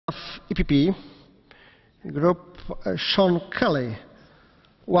EPP Group, Sean Kelly.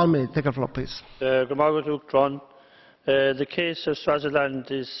 1 minute, take the floor, please. The case of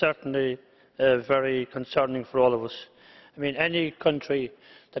Swaziland is certainly very concerning for all of us. I mean, any country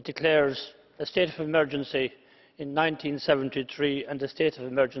that declares a state of emergency in 1973 and the state of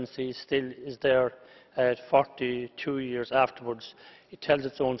emergency still is there 42 years afterwards, it tells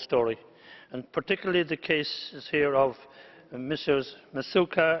its own story. And particularly the cases here of Mrs.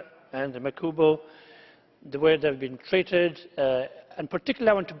 Maseko and Makhubu, the way they've been treated, and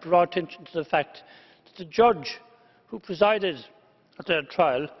particularly I want to draw attention to the fact that the judge who presided at their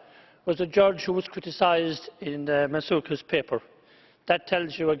trial was a judge who was criticised in Maseko's paper. That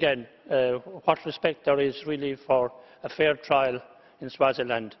tells you again what respect there is really for a fair trial in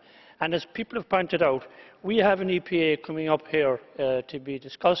Swaziland. And as people have pointed out, we have an EPA coming up here to be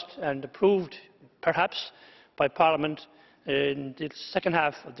discussed and approved, perhaps, by Parliament in the second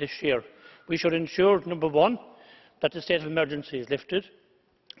half of this year. We should ensure, number one, that the state of emergency is lifted.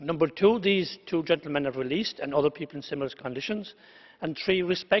 Number two, these two gentlemen are released and other people in similar conditions. And three,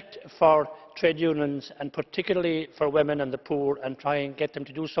 respect for trade unions and particularly for women and the poor, and try and get them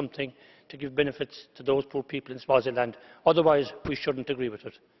to do something to give benefits to those poor people in Swaziland. Otherwise, we shouldn't agree with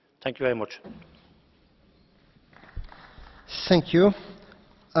it. Thank you very much. Thank you.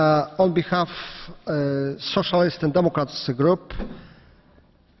 On behalf of Socialist and Democrats Group,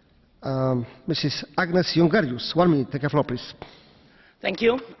 Mrs. Agnes Jongerius. 1 minute, take the floor, please. Thank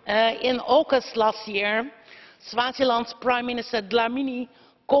you. In August last year, Swaziland's Prime Minister Thulani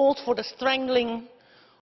called for the strangling